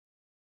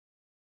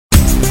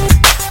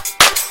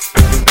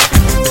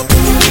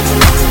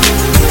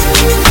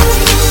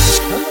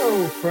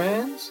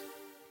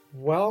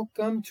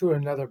Welcome to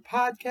another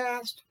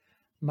podcast.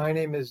 My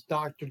name is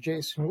Dr.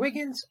 Jason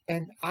Wiggins,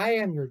 and I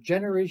am your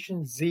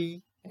Generation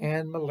Z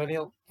and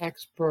Millennial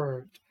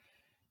expert.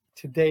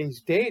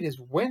 Today's date is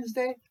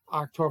Wednesday,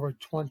 October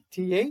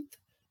 28th,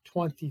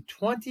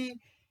 2020,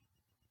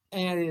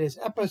 and it is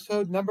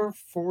episode number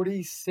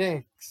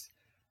 46.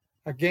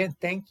 Again,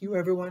 thank you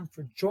everyone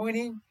for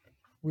joining.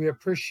 We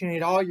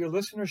appreciate all your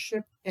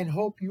listenership and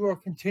hope you are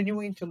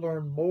continuing to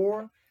learn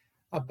more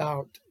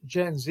about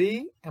Gen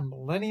Z and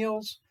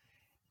Millennials.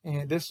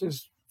 And this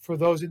is for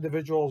those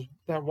individuals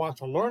that want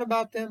to learn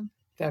about them,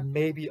 that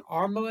maybe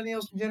are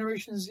Millennials and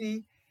Generation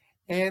Z,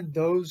 and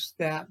those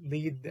that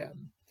lead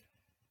them.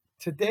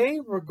 Today,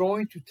 we're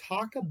going to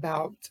talk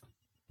about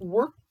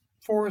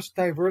workforce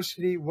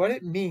diversity, what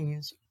it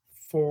means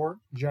for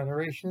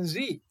Generation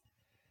Z.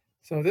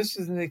 So this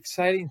is an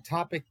exciting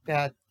topic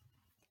that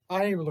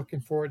I am looking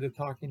forward to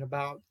talking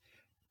about,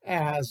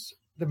 as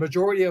the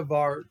majority of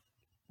our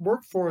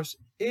workforce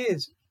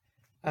is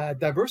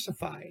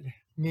diversified,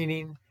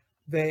 meaning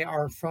they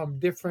are from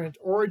different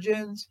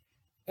origins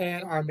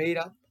and are made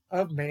up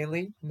of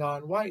mainly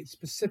non-white,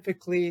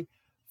 specifically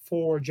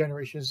for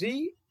Generation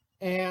Z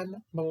and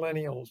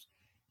Millennials.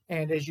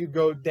 And as you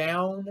go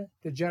down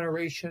the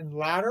generation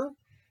ladder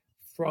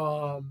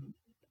from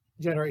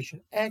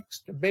Generation X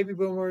to Baby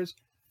Boomers,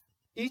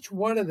 each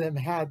one of them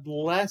had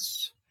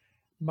less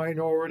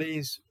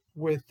minorities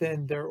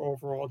within their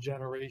overall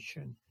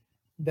generation.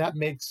 That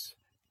makes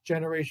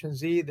Generation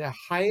Z the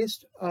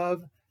highest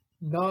of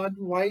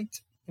non-white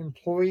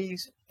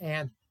employees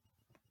and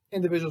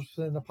individuals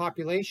within the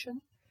population.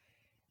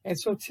 And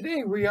so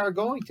today we are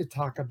going to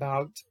talk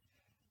about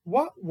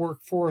what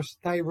workforce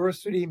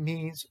diversity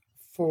means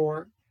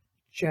for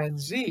Gen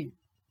Z.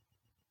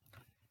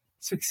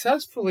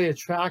 Successfully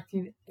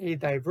attracting a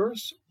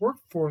diverse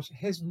workforce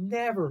has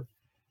never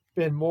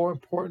been more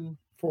important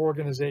for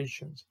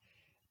organizations,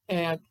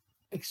 and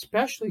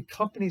especially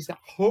companies that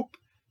hope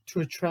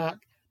to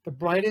attract the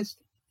brightest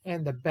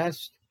and the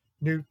best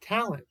new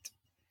talent.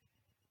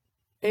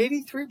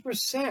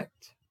 83%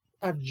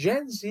 of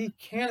Gen Z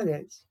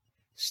candidates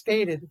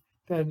stated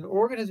that an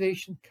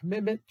organization's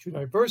commitment to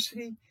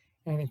diversity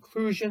and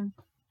inclusion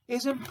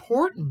is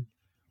important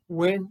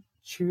when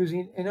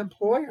choosing an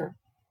employer.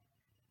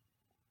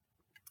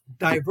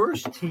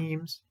 Diverse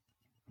teams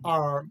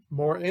are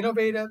more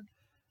innovative,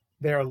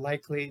 they're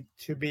likely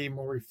to be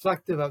more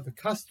reflective of the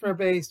customer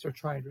base they're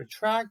trying to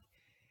attract,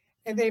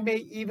 and they may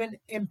even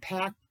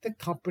impact the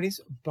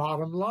company's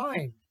bottom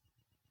line.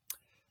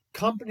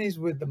 Companies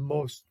with the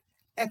most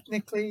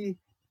ethnically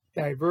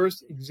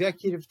diverse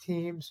executive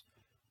teams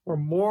were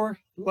more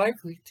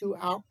likely to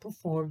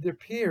outperform their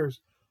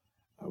peers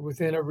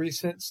within a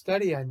recent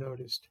study I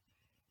noticed.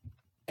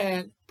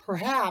 And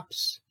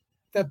perhaps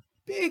the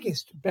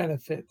biggest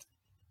benefit,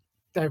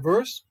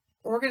 diverse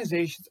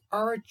organizations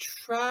are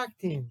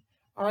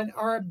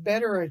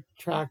better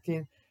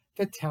attracting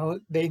the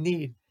talent they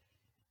need,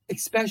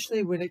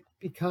 especially when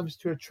it comes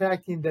to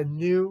attracting the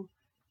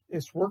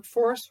newest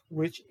workforce,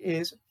 which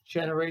is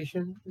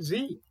Generation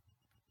Z.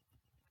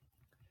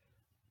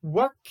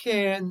 What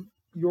can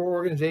your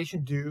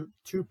organization do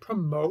to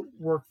promote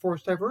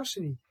workforce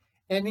diversity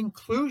and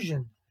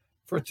inclusion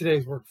for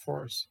today's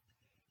workforce?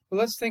 Well,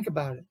 let's think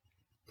about it.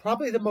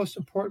 Probably the most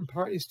important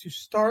part is to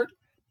start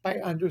by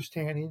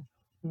understanding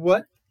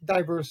what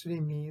diversity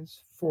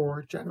means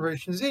for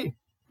Generation Z.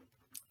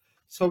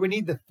 So we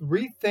need to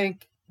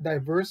rethink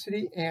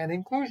diversity and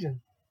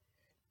inclusion.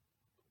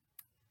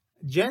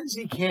 Gen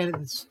Z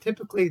candidates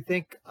typically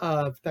think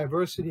of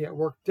diversity at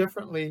work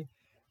differently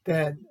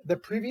than the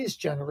previous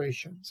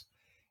generations.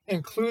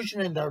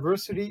 Inclusion and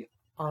diversity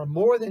are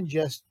more than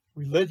just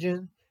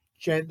religion,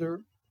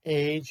 gender,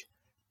 age,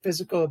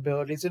 physical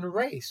abilities, and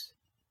race.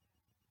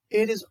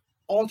 It is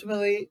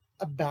ultimately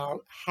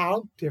about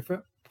how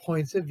different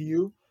points of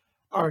view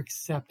are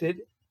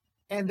accepted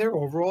and their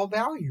overall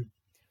value.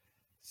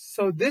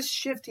 So this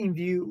shifting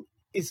view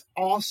is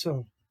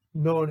also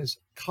known as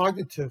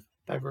cognitive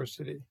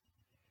diversity.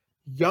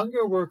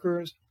 Younger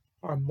workers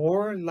are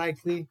more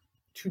likely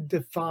to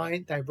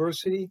define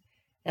diversity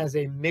as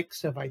a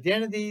mix of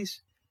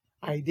identities,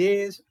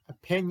 ideas,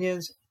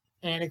 opinions,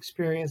 and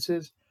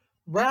experiences,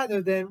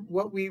 rather than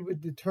what we would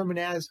determine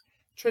as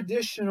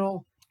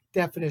traditional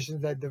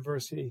definitions of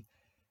diversity,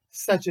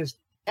 such as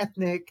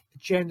ethnic,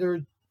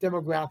 gender,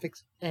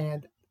 demographics,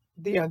 and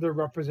the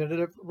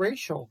underrepresented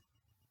racial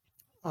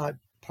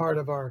part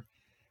of our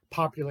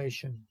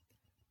population.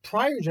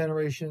 Prior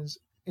generations,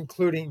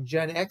 including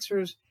Gen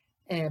Xers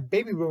and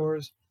Baby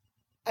Boomers,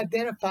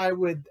 identify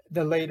with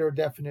the later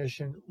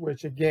definition,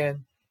 which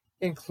again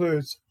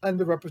includes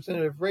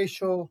underrepresented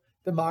racial,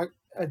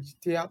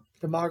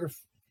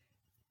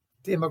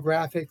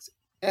 demographics,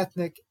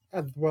 ethnic,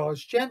 as well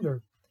as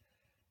gender.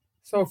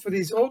 So for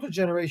these older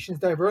generations,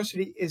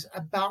 diversity is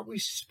about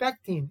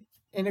respecting,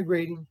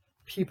 integrating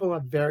people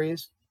of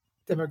various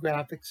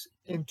demographics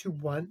into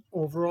one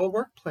overall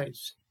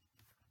workplace.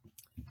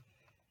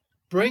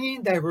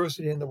 Bringing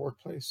diversity in the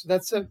workplace,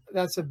 that's a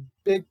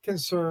big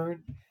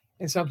concern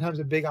and sometimes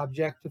a big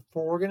objective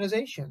for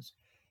organizations.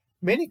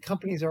 Many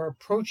companies are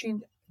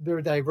approaching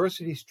their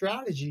diversity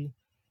strategy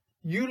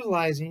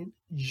utilizing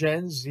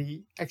Gen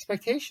Z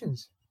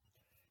expectations,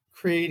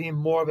 creating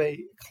more of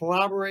a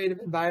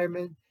collaborative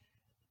environment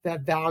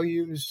that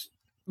values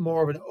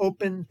more of an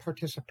open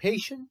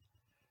participation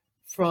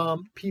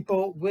from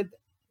people with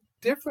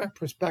different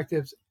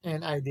perspectives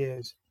and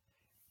ideas.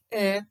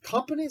 And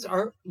companies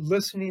are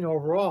listening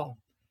overall.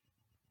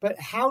 But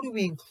how do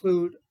we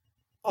include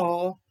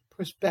all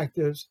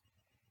perspectives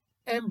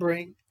and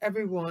bring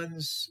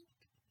everyone's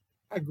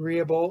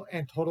agreeable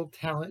and total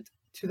talent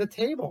to the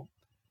table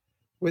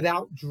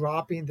without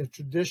dropping the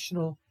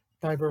traditional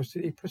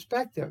diversity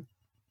perspective?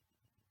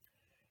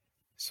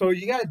 So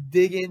you got to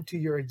dig into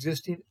your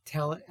existing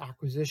talent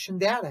acquisition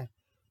data.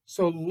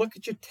 So look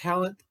at your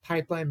talent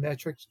pipeline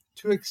metrics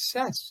to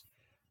assess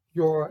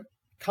your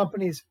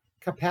company's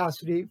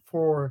capacity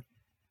for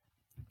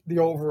the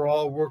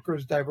overall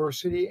workers'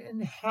 diversity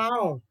and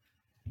how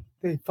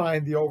they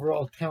find the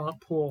overall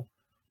talent pool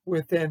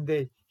within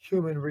the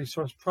human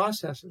resource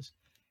processes.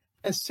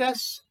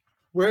 Assess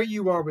where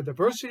you are with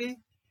diversity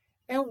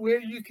and where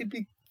you could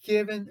be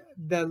given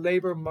the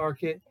labor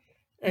market,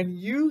 and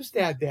use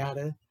that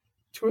data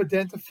to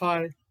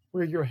identify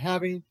where you're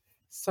having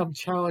some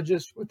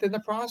challenges within the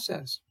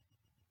process.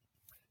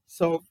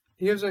 So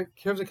here's a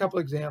couple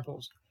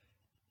examples.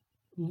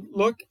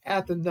 Look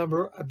at the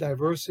number of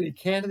diversity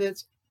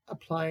candidates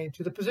applying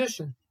to the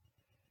position.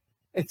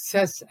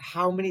 Assess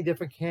how many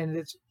different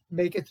candidates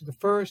make it to the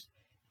first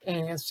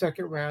and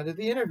second round of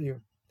the interview.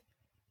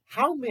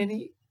 How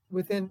many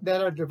within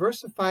that are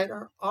diversified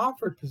are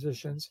offered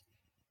positions?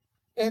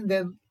 And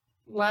then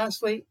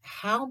lastly,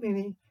 how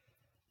many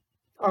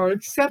are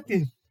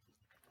accepting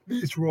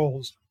these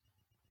roles?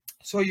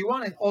 So you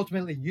want to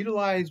ultimately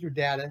utilize your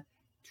data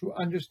to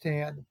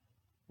understand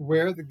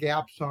where the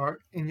gaps are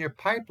in your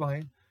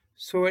pipeline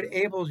so it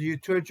enables you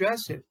to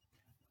address it.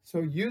 So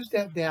use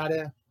that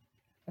data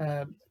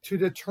to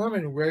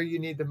determine where you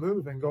need to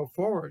move and go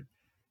forward.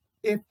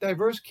 If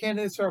diverse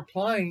candidates are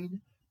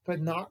applying but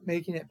not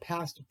making it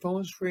past the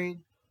phone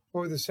screen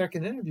or the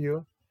second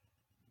interview,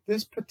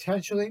 this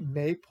potentially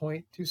may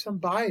point to some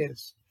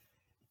bias.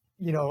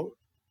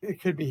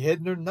 It could be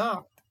hidden or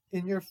not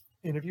in your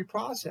interview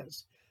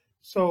process.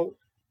 So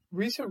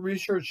recent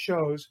research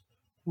shows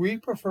we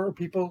prefer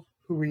people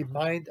who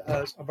remind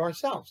us of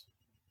ourselves.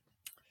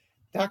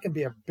 That can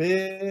be a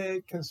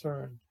big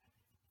concern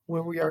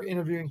when we are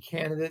interviewing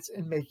candidates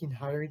and making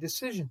hiring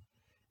decisions,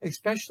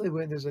 especially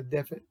when there's a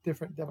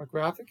different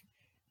demographic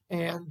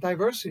and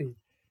diversity.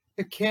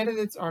 If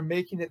candidates are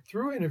making it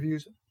through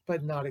interviews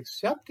but not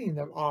accepting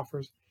the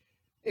offers,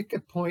 it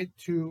could point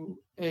to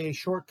a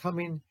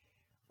shortcoming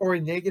or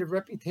a negative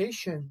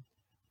reputation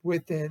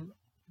within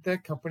the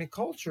company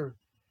culture.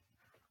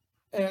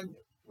 And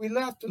we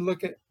have to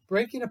look at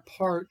breaking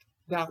apart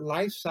that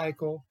life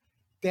cycle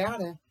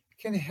data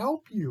can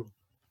help you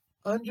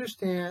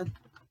understand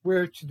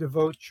where to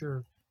devote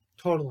your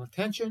total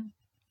attention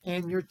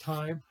and your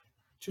time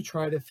to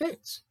try to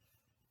fix.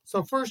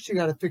 So first, you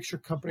got to fix your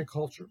company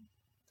culture.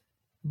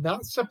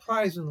 Not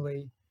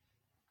surprisingly,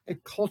 a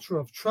culture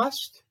of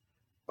trust,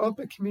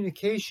 open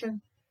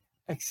communication,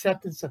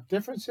 acceptance of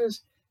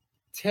differences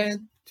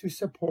tend to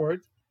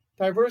support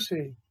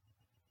diversity,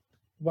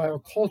 while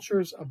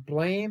cultures of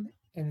blame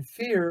and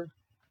fear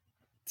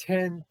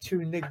tend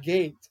to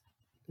negate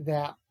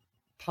that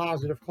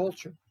positive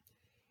culture.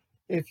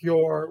 If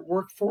your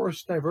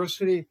workforce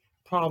diversity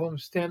problem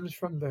stems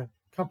from the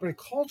company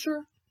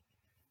culture,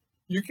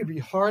 you could be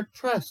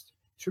hard-pressed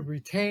to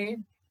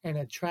retain and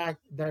attract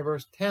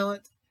diverse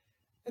talent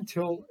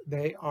until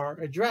they are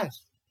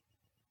addressed.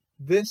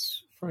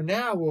 This, for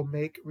now, will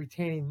make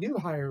retaining new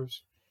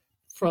hires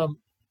from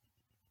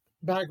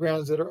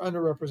backgrounds that are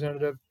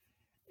underrepresented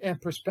and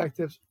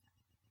perspectives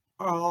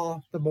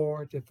all the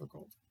more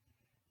difficult.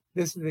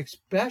 This is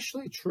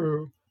especially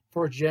true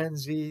for Gen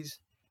Zs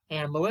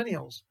and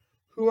Millennials,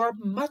 who are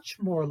much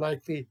more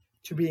likely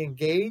to be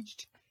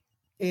engaged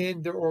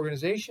in their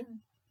organization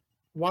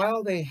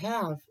while they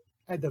have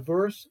a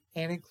diverse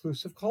and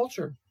inclusive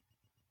culture.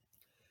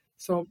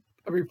 So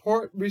a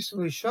report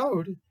recently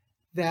showed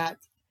that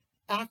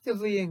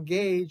actively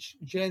engaged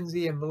Gen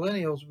Z and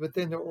Millennials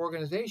within their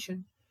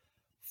organization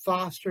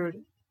fostered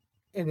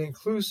an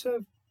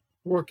inclusive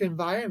work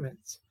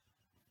environment,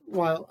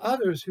 while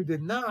others who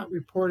did not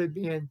reported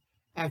being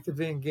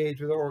actively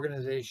engaged with the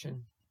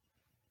organization.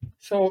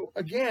 So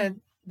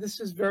again, this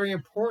is very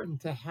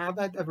important to have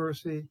that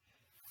diversity,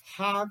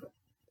 have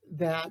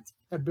that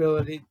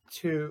ability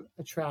to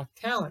attract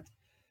talent.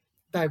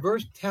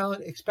 Diverse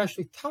talent,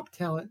 especially top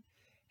talent,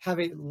 have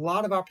a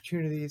lot of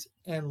opportunities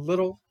and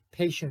little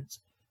patience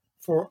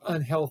for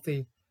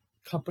unhealthy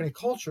company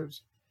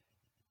cultures.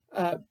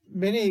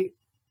 Many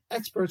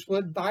experts will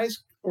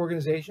advise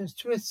organizations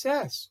to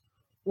assess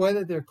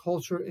whether their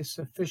culture is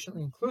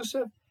sufficiently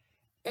inclusive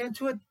and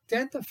to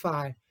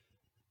identify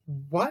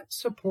what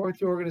support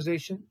the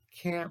organization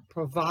can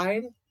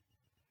provide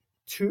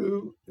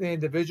to the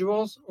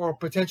individuals or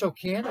potential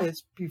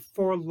candidates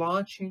before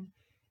launching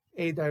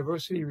a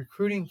diversity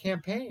recruiting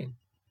campaign.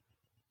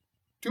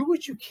 do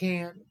what you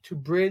can to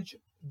bridge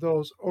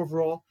those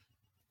overall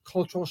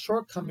cultural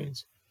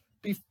shortcomings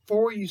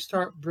before you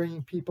start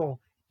bringing people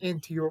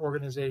into your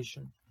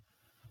organization.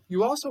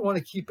 You also want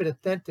to keep it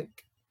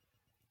authentic.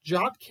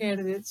 Job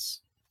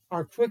candidates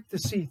are quick to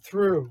see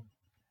through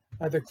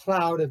the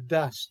cloud of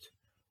dust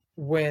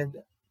when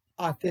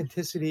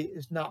authenticity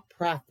is not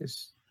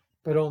practiced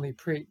but only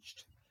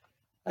preached.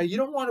 You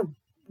don't want to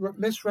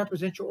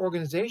misrepresent your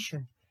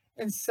organization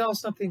and sell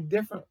something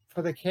different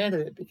for the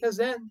candidate, because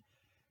then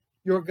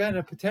you're going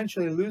to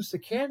potentially lose the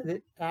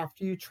candidate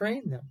after you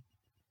train them.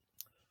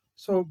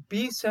 So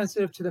be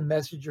sensitive to the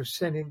message you're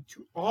sending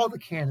to all the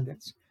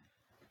candidates.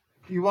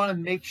 You want to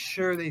make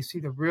sure they see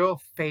the real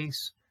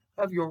face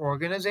of your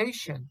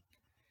organization.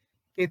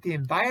 If the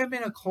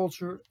environment and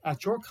culture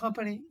at your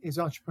company is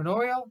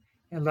entrepreneurial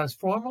and less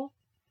formal,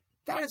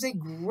 that is a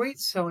great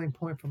selling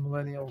point for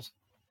millennials.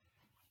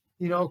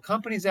 You know,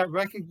 companies that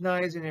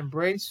recognize and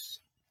embrace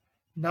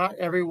not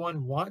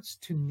everyone wants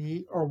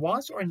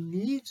or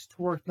needs to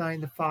work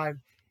 9 to 5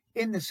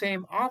 in the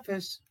same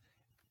office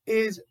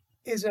is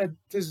a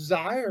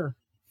desire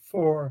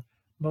for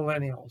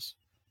millennials.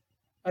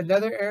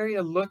 Another area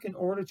to look in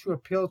order to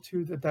appeal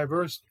to the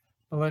diverse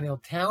millennial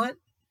talent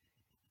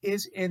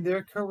is in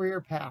their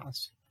career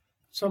paths.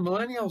 So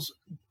millennials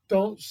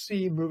don't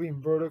see moving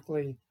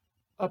vertically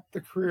up the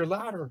career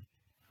ladder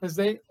as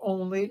the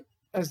only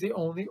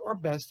or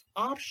best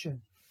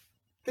option.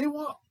 They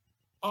want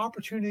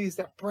opportunities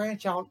that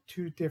branch out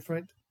to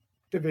different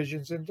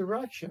divisions and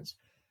directions.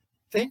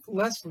 Think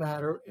less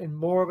ladder and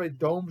more of a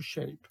dome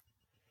shape.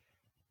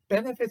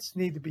 Benefits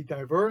need to be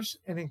diverse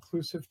and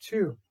inclusive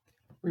too.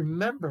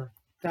 Remember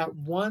that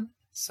one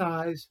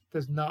size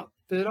does not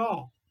fit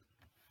all.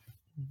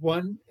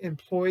 One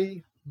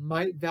employee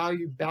might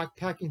value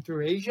backpacking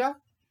through Asia,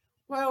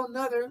 while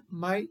another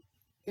might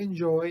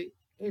enjoy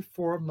a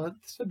 4-month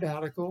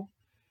sabbatical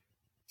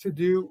to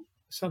do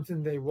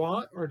something they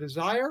want or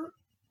desire,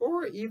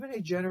 or even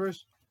a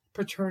generous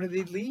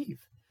paternity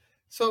leave.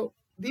 So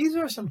these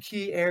are some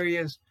key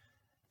areas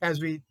as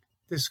we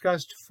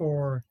discussed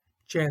for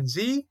Gen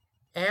Z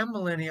and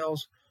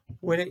millennials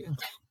when it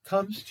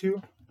comes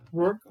to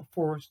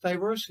workforce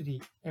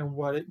diversity and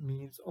what it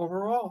means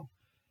overall.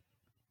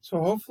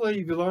 So hopefully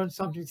you learned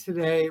something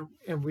today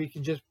and we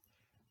can just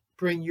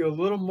bring you a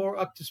little more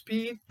up to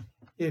speed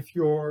if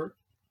you're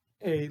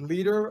a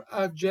leader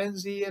of Gen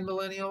Z and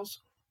millennials,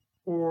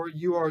 or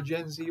you are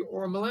Gen Z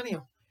or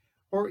millennial,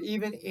 or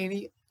even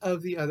any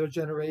of the other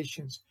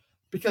generations,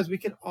 because we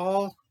can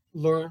all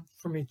learn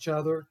from each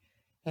other.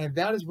 And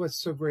that is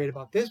what's so great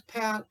about this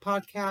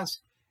podcast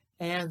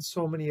and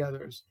so many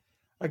others.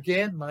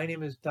 Again, my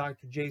name is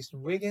Dr.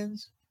 Jason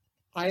Wiggins.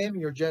 I am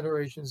your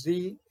Generation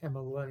Z and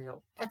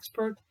Millennial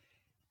expert.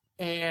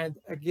 And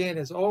again,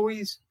 as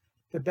always,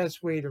 the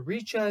best way to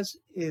reach us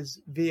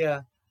is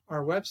via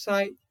our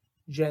website,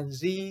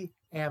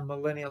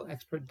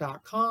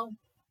 genzandmillennialexpert.com,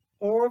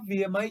 or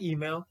via my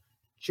email,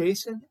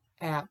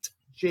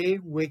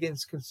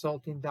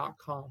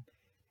 jason@jwigginsconsulting.com.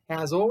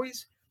 As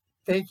always,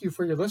 thank you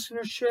for your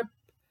listenership,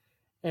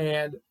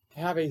 and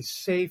have a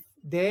safe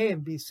day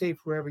and be safe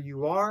wherever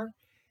you are.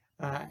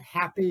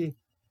 Happy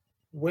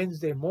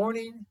Wednesday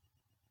morning,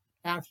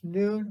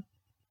 afternoon,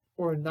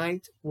 or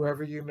night,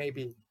 wherever you may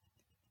be.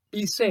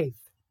 Be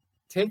safe.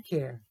 Take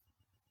care.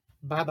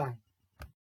 Bye-bye.